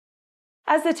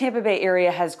As the Tampa Bay area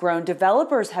has grown,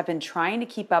 developers have been trying to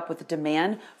keep up with the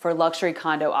demand for luxury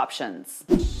condo options.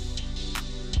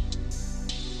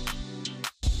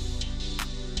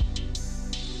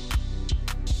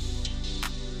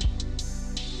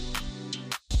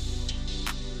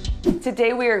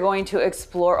 Today we are going to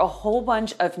explore a whole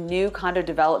bunch of new condo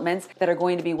developments that are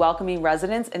going to be welcoming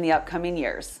residents in the upcoming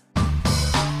years.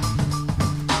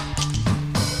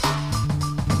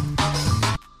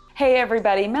 Hey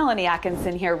everybody, Melanie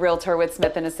Atkinson here, realtor with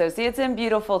Smith & Associates in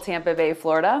beautiful Tampa Bay,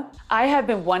 Florida. I have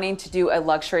been wanting to do a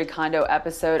luxury condo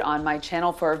episode on my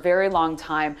channel for a very long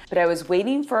time, but I was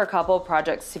waiting for a couple of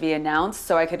projects to be announced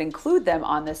so I could include them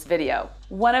on this video.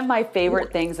 One of my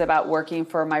favorite things about working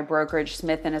for my brokerage,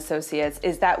 Smith & Associates,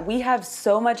 is that we have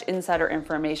so much insider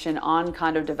information on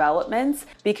condo developments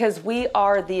because we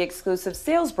are the exclusive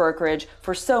sales brokerage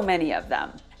for so many of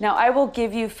them. Now, I will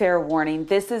give you fair warning,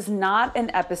 this is not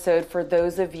an episode for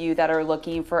those of you that are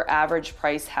looking for average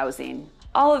price housing.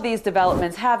 All of these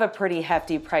developments have a pretty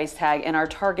hefty price tag and are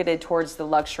targeted towards the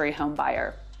luxury home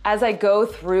buyer. As I go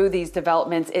through these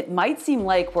developments, it might seem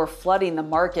like we're flooding the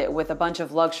market with a bunch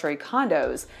of luxury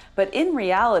condos, but in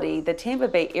reality, the Tampa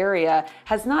Bay area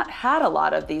has not had a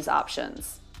lot of these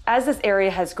options. As this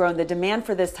area has grown, the demand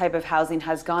for this type of housing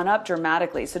has gone up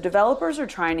dramatically, so developers are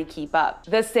trying to keep up.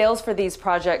 The sales for these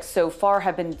projects so far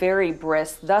have been very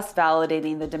brisk, thus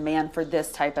validating the demand for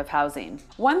this type of housing.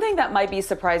 One thing that might be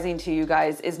surprising to you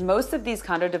guys is most of these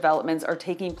condo developments are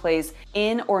taking place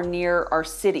in or near our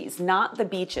cities, not the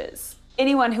beaches.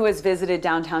 Anyone who has visited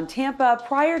downtown Tampa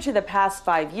prior to the past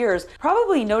 5 years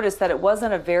probably noticed that it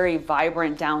wasn't a very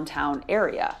vibrant downtown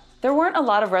area. There weren't a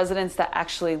lot of residents that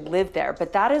actually lived there,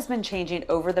 but that has been changing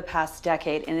over the past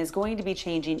decade and is going to be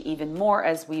changing even more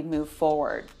as we move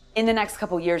forward. In the next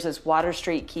couple years, as Water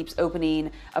Street keeps opening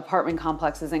apartment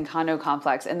complexes and condo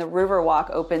complex, and the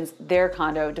Riverwalk opens their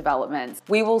condo developments,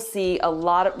 we will see a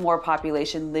lot more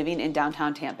population living in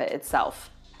downtown Tampa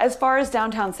itself. As far as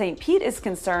downtown St. Pete is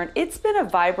concerned, it's been a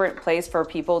vibrant place for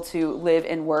people to live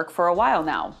and work for a while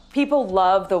now. People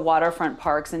love the waterfront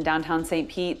parks in downtown St.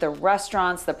 Pete, the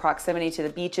restaurants, the proximity to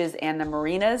the beaches and the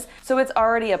marinas, so it's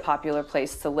already a popular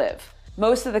place to live.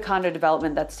 Most of the condo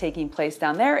development that's taking place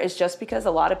down there is just because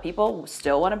a lot of people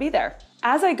still want to be there.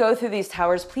 As I go through these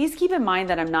towers, please keep in mind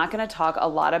that I'm not going to talk a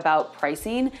lot about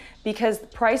pricing because the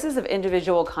prices of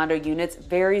individual condo units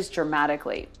varies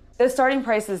dramatically. The starting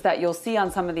prices that you'll see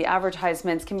on some of the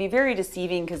advertisements can be very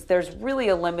deceiving because there's really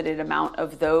a limited amount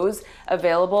of those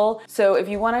available. So if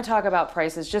you want to talk about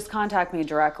prices, just contact me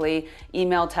directly,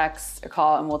 email, text, or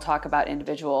call, and we'll talk about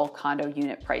individual condo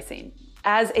unit pricing.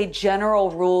 As a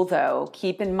general rule though,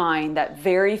 keep in mind that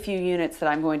very few units that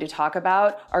I'm going to talk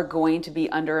about are going to be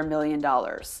under $1 million.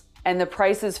 And the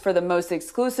prices for the most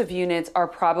exclusive units are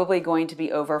probably going to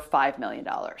be over $5 million.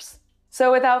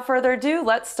 So without further ado,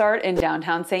 let's start in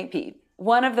downtown St. Pete.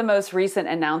 One of the most recent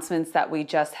announcements that we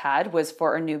just had was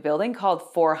for a new building called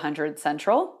 400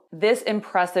 Central. This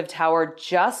impressive tower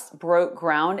just broke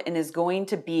ground and is going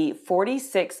to be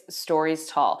 46 stories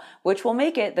tall, which will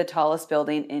make it the tallest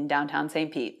building in downtown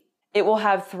St. Pete. It will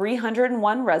have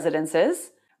 301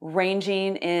 residences,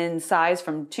 ranging in size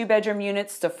from 2-bedroom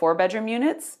units to 4-bedroom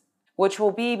units, which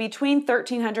will be between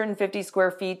 1,350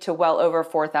 square feet to well over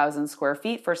 4,000 square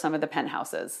feet for some of the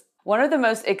penthouses. One of the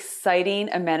most exciting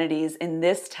amenities in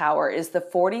this tower is the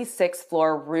 46th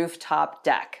floor rooftop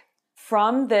deck.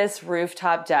 From this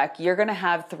rooftop deck, you're going to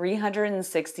have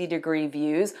 360-degree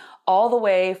views all the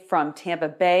way from Tampa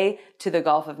Bay to the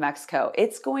Gulf of Mexico.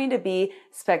 It's going to be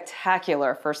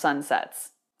spectacular for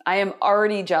sunsets. I am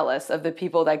already jealous of the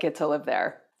people that get to live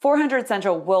there. 400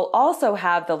 Central will also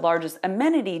have the largest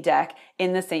amenity deck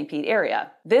in the St. Pete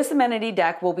area. This amenity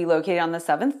deck will be located on the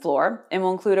 7th floor and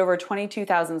will include over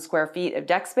 22,000 square feet of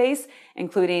deck space,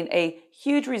 including a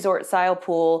huge resort-style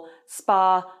pool,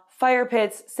 spa, fire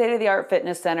pits, state-of-the-art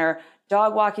fitness center,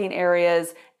 dog walking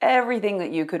areas, everything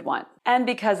that you could want. And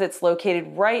because it's located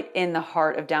right in the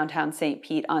heart of downtown St.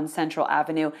 Pete on Central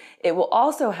Avenue, it will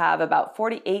also have about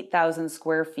 48,000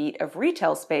 square feet of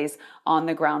retail space on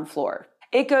the ground floor.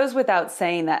 It goes without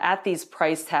saying that at these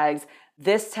price tags,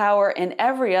 this tower and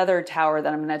every other tower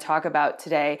that I'm going to talk about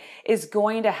today is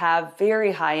going to have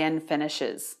very high-end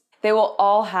finishes. They will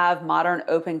all have modern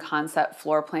open concept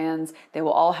floor plans, they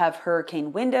will all have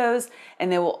hurricane windows, and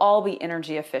they will all be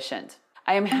energy efficient.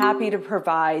 I am happy to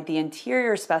provide the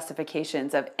interior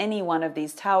specifications of any one of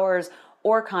these towers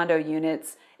or condo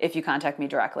units if you contact me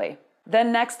directly. The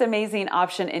next amazing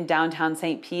option in downtown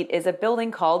St. Pete is a building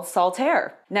called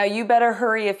Saltaire. Now you better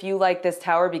hurry if you like this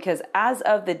tower because as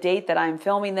of the date that I'm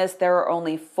filming this, there are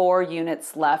only 4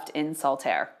 units left in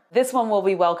Saltaire. This one will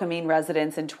be welcoming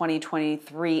residents in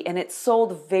 2023, and it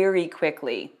sold very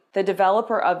quickly. The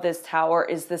developer of this tower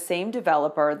is the same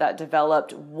developer that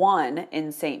developed one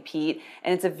in St. Pete,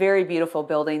 and it's a very beautiful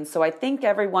building. So I think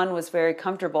everyone was very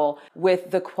comfortable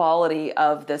with the quality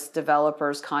of this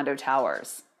developer's condo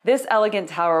towers. This elegant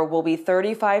tower will be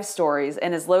 35 stories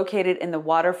and is located in the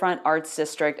Waterfront Arts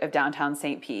District of downtown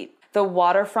St. Pete. The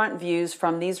waterfront views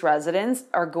from these residences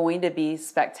are going to be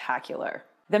spectacular.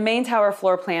 The main tower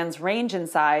floor plans range in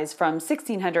size from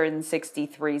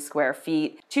 1,663 square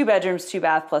feet, 2 bedrooms, 2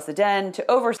 bath plus a den,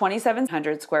 to over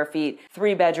 2,700 square feet,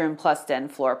 3 bedroom plus den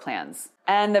floor plans.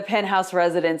 And the penthouse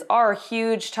residences are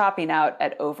huge, topping out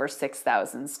at over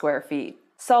 6,000 square feet.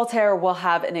 Saltaire will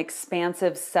have an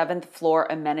expansive 7th floor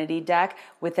amenity deck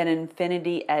with an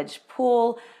infinity edge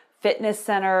pool, fitness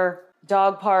center,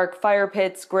 dog park, fire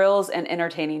pits, grills, and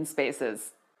entertaining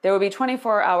spaces. There will be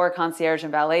 24-hour concierge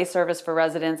and valet service for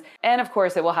residents, and of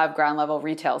course it will have ground-level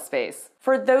retail space.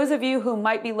 For those of you who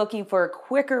might be looking for a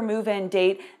quicker move-in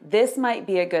date, this might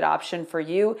be a good option for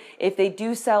you. If they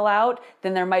do sell out,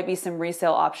 then there might be some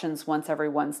resale options once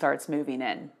everyone starts moving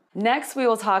in. Next, we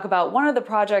will talk about one of the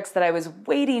projects that I was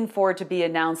waiting for to be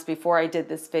announced before I did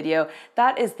this video.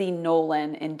 That is the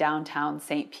Nolan in downtown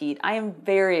St. Pete. I am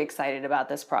very excited about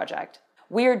this project.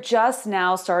 We are just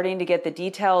now starting to get the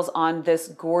details on this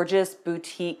gorgeous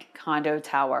boutique condo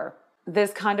tower.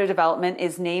 This condo development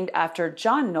is named after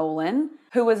John Nolan,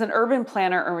 who was an urban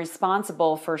planner and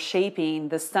responsible for shaping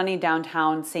the stunning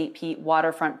downtown St. Pete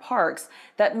waterfront parks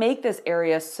that make this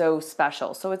area so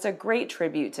special. So it's a great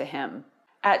tribute to him.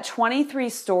 At 23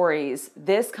 stories,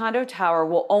 this condo tower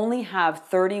will only have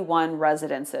 31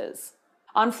 residences.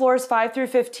 On floors 5 through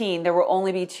 15, there will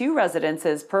only be 2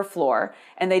 residences per floor,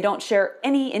 and they don't share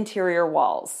any interior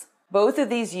walls. Both of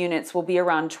these units will be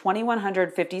around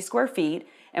 2,150 square feet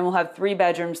and will have 3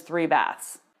 bedrooms, 3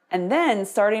 baths. And then,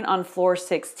 starting on floor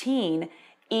 16,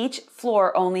 each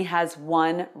floor only has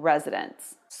 1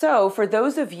 residence. So, for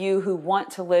those of you who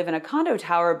want to live in a condo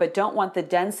tower but don't want the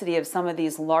density of some of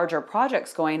these larger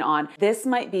projects going on, this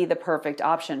might be the perfect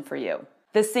option for you.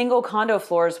 The single condo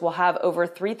floors will have over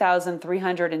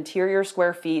 3,300 interior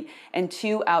square feet and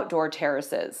 2 outdoor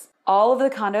terraces. All of the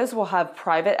condos will have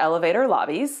private elevator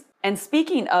lobbies. And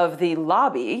speaking of the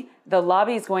lobby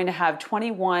is going to have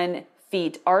 21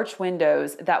 feet arch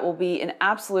windows that will be an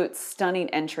absolute stunning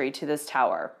entry to this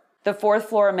tower. The 4th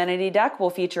floor amenity deck will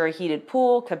feature a heated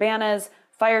pool, cabanas,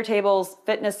 fire tables,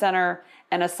 fitness center,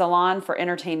 and a salon for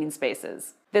entertaining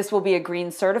spaces. This will be a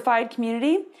green certified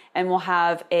community and will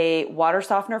have a water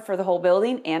softener for the whole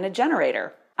building and a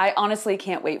generator. I honestly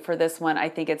can't wait for this one. I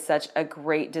think it's such a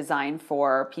great design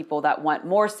for people that want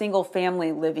more single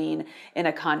family living in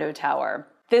a condo tower.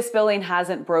 This building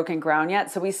hasn't broken ground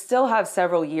yet, so we still have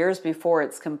several years before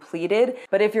it's completed.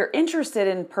 But if you're interested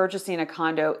in purchasing a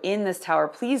condo in this tower,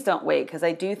 please don't wait, because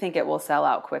I do think it will sell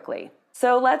out quickly.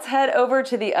 So let's head over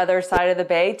to the other side of the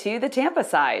bay, to the Tampa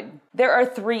side. There are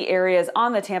 3 areas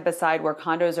on the Tampa side where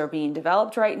condos are being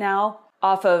developed right now,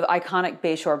 off of iconic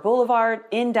Bayshore Boulevard,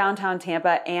 in downtown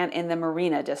Tampa, and in the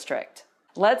Marina District.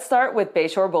 Let's start with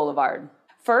Bayshore Boulevard.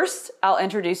 First, I'll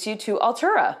introduce you to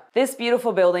Altura. This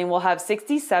beautiful building will have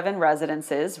 67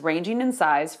 residences, ranging in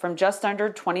size from just under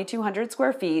 2,200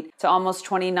 square feet to almost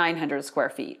 2,900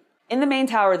 square feet. In the main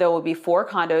tower, there will be 4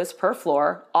 condos per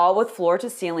floor, all with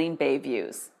floor-to-ceiling bay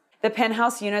views. The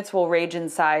penthouse units will range in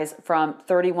size from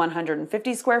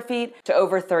 3,150 square feet to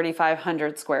over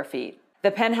 3,500 square feet.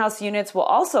 The penthouse units will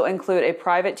also include a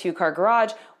private 2-car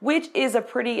garage, which is a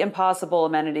pretty impossible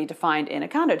amenity to find in a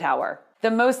condo tower.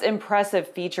 The most impressive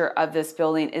feature of this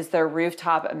building is their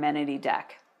rooftop amenity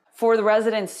deck. For the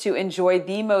residents to enjoy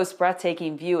the most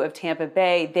breathtaking view of Tampa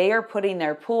Bay, they are putting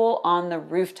their pool on the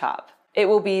rooftop. It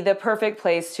will be the perfect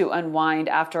place to unwind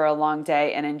after a long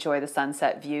day and enjoy the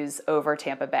sunset views over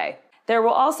Tampa Bay. There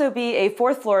will also be a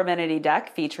 4th floor amenity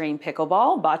deck featuring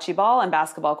pickleball, bocce ball, and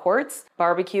basketball courts,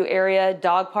 barbecue area,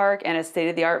 dog park, and a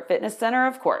state-of-the-art fitness center,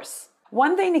 of course.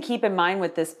 One thing to keep in mind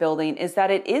with this building is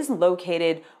that it is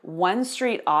located 1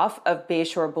 street off of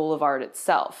Bayshore Boulevard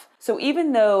itself. So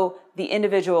even though the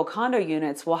individual condo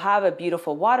units will have a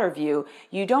beautiful water view,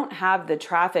 you don't have the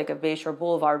traffic of Bayshore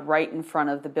Boulevard right in front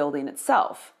of the building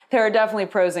itself. There are definitely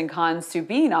pros and cons to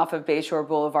being off of Bayshore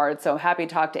Boulevard, so happy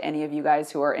to talk to any of you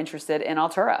guys who are interested in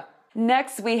Altura.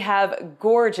 Next, we have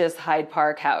gorgeous Hyde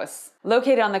Park House.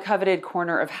 Located on the coveted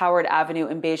corner of Howard Avenue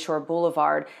and Bayshore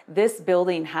Boulevard, this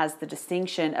building has the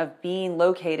distinction of being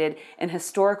located in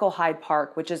historical Hyde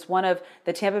Park, which is one of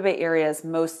the Tampa Bay area's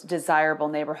most desirable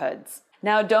neighborhoods.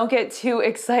 Now, don't get too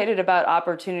excited about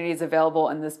opportunities available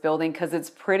in this building because it's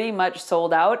pretty much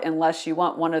sold out unless you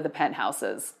want one of the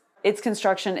penthouses. Its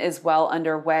construction is well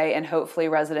underway, and hopefully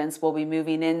residents will be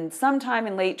moving in sometime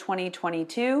in late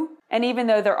 2022. And even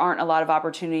though there aren't a lot of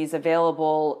opportunities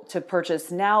available to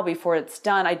purchase now before it's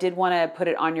done, I did want to put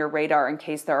it on your radar in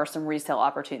case there are some resale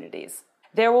opportunities.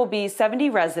 There will be 70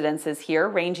 residences here,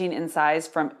 ranging in size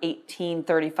from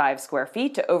 1,835 square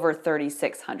feet to over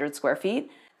 3,600 square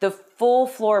feet. The full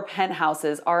floor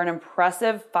penthouses are an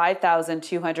impressive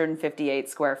 5,258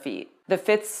 square feet. The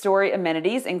fifth story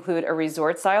amenities include a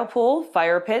resort-style pool,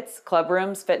 fire pits, club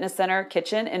rooms, fitness center,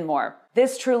 kitchen, and more.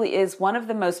 This truly is one of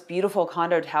the most beautiful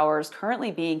condo towers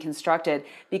currently being constructed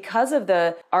because of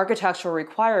the architectural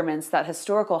requirements that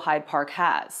historical Hyde Park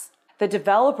has. The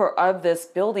developer of this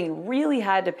building really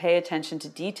had to pay attention to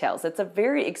details. It's a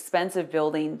very expensive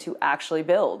building to actually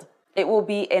build. It will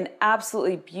be an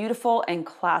absolutely beautiful and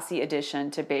classy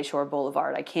addition to Bayshore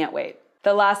Boulevard. I can't wait.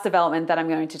 The last development that I'm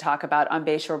going to talk about on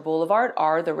Bayshore Boulevard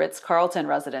are the Ritz-Carlton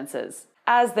residences.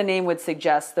 As the name would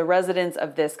suggest, the residents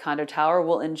of this condo tower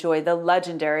will enjoy the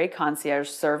legendary concierge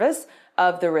service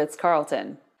of the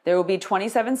Ritz-Carlton. There will be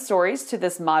 27 stories to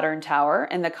this modern tower,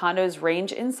 and the condos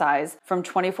range in size from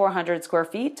 2,400 square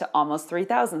feet to almost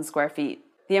 3,000 square feet.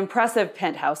 The impressive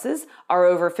penthouses are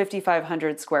over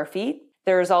 5,500 square feet.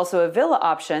 There is also a villa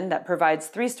option that provides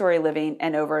 3-story living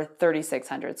and over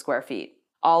 3,600 square feet.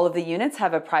 All of the units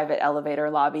have a private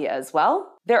elevator lobby as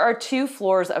well. There are 2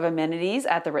 floors of amenities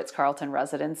at the Ritz-Carlton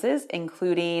residences,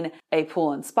 including a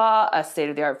pool and spa, a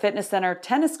state-of-the-art fitness center,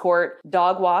 tennis court,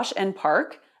 dog wash and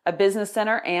park, a business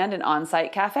center, and an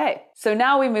on-site cafe. So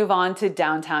now we move on to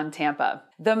downtown Tampa.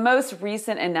 The most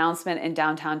recent announcement in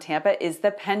downtown Tampa is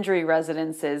the Pendry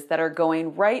residences that are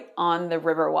going right on the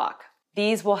Riverwalk.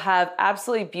 These will have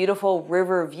absolutely beautiful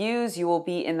river views. You will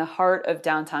be in the heart of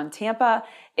downtown Tampa.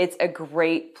 It's a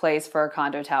great place for a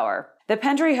condo tower. The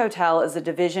Pendry Hotel is a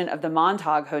division of the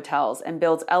Montauk Hotels and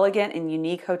builds elegant and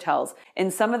unique hotels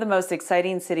in some of the most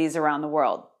exciting cities around the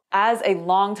world. As a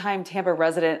longtime Tampa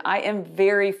resident, I am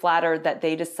very flattered that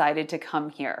they decided to come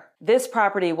here. This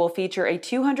property will feature a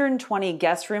 220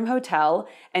 guest room hotel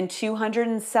and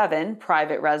 207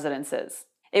 private residences.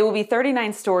 It will be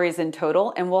 39 stories in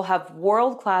total and will have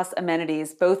world-class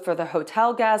amenities both for the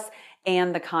hotel guests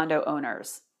and the condo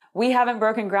owners. We haven't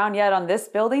broken ground yet on this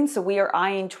building, so we are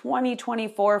eyeing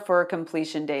 2024 for a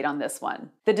completion date on this one.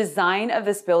 The design of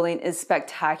this building is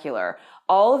spectacular.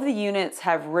 All of the units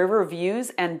have river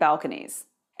views and balconies.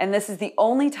 And this is the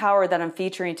only tower that I'm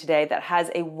featuring today that has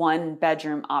a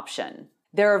 1-bedroom option.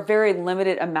 There are very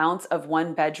limited amounts of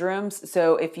 1-bedrooms,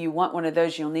 so if you want one of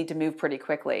those, you'll need to move pretty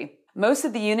quickly. Most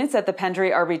of the units at the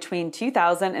Pendry are between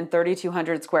 2,000 and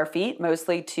 3,200 square feet,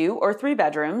 mostly 2 or 3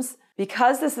 bedrooms.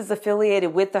 Because this is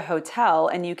affiliated with the hotel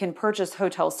and you can purchase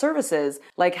hotel services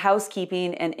like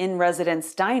housekeeping and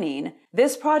in-residence dining,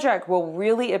 this project will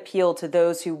really appeal to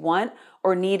those who want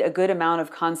or need a good amount of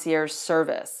concierge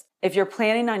service. If you're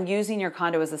planning on using your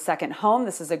condo as a second home,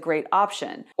 this is a great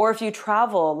option. Or if you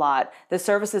travel a lot, the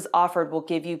services offered will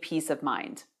give you peace of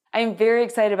mind. I am very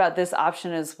excited about this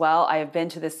option as well. I have been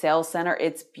to the sales center.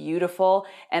 It's beautiful,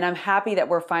 and I'm happy that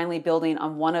we're finally building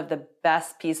on one of the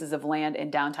best pieces of land in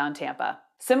downtown Tampa.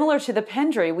 Similar to the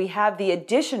Pendry, we have the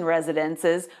Addition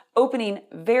residences opening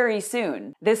very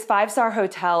soon. This 5-star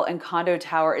hotel and condo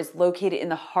tower is located in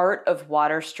the heart of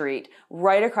Water Street,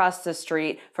 right across the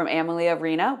street from Amalie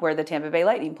Arena, where the Tampa Bay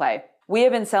Lightning play. We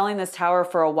have been selling this tower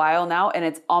for a while now, and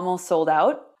it's almost sold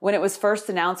out. When it was first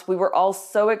announced, we were all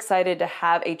so excited to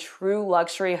have a true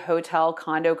luxury hotel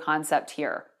condo concept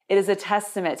here. It is a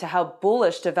testament to how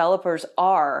bullish developers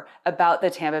are about the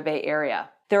Tampa Bay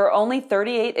area. There are only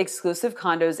 38 exclusive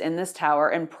condos in this tower,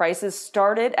 and prices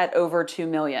started at over $2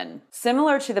 million.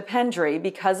 Similar to the Pendry,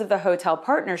 because of the hotel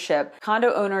partnership,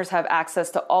 condo owners have access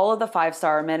to all of the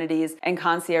 5-star amenities and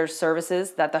concierge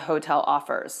services that the hotel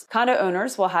offers. Condo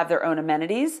owners will have their own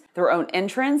amenities, their own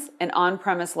entrance, and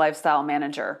on-premise lifestyle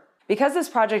manager. Because this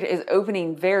project is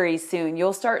opening very soon,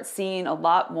 you'll start seeing a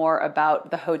lot more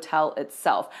about the hotel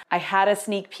itself. I had a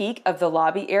sneak peek of the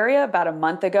lobby area about a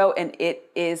month ago, and it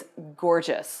is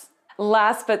gorgeous.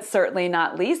 Last but certainly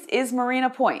not least is Marina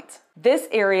Point. This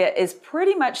area is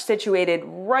pretty much situated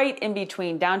right in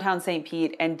between downtown St.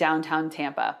 Pete and downtown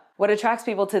Tampa. What attracts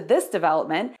people to this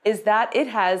development is that it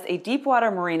has a deep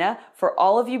water marina for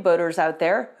all of you boaters out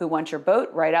there who want your boat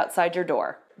right outside your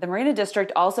door. The Marina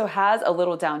District also has a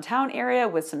little downtown area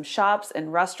with some shops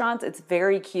and restaurants. It's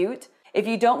very cute. If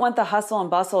you don't want the hustle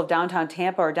and bustle of downtown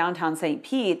Tampa or downtown St.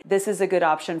 Pete, this is a good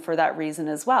option for that reason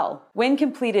as well. When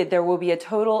completed, there will be a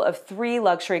total of 3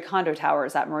 luxury condo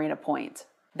towers at Marina Point.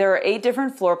 There are 8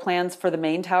 different floor plans for the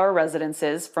main tower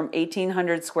residences from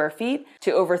 1,800 square feet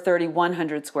to over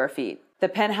 3,100 square feet. The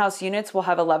penthouse units will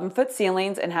have 11-foot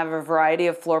ceilings and have a variety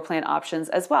of floor plan options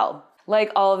as well.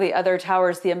 Like all of the other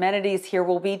towers, the amenities here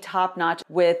will be top-notch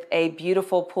with a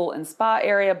beautiful pool and spa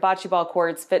area, bocce ball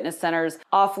courts, fitness centers,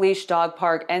 off-leash dog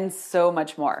park, and so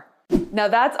much more. Now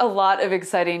that's a lot of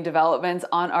exciting developments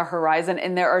on our horizon,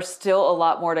 and there are still a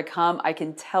lot more to come. I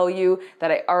can tell you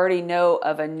that I already know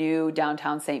of a new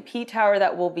downtown St. Pete tower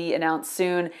that will be announced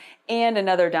soon, and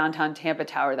another downtown Tampa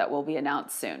tower that will be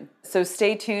announced soon. So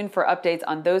stay tuned for updates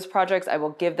on those projects. I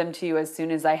will give them to you as soon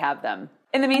as I have them.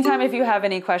 In the meantime, if you have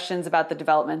any questions about the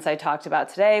developments I talked about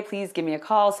today, please give me a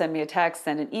call, send me a text,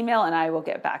 send an email, and I will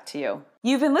get back to you.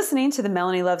 You've been listening to the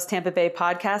Melanie Loves Tampa Bay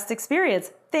podcast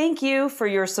experience. Thank you for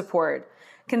your support.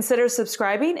 Consider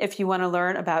subscribing if you want to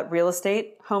learn about real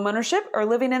estate, homeownership, or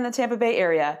living in the Tampa Bay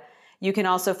area. You can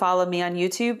also follow me on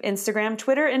YouTube, Instagram,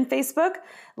 Twitter, and Facebook.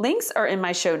 Links are in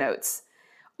my show notes.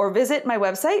 Or visit my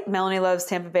website,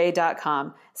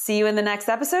 melanielovestampabay.com. See you in the next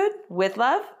episode. With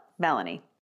love, Melanie.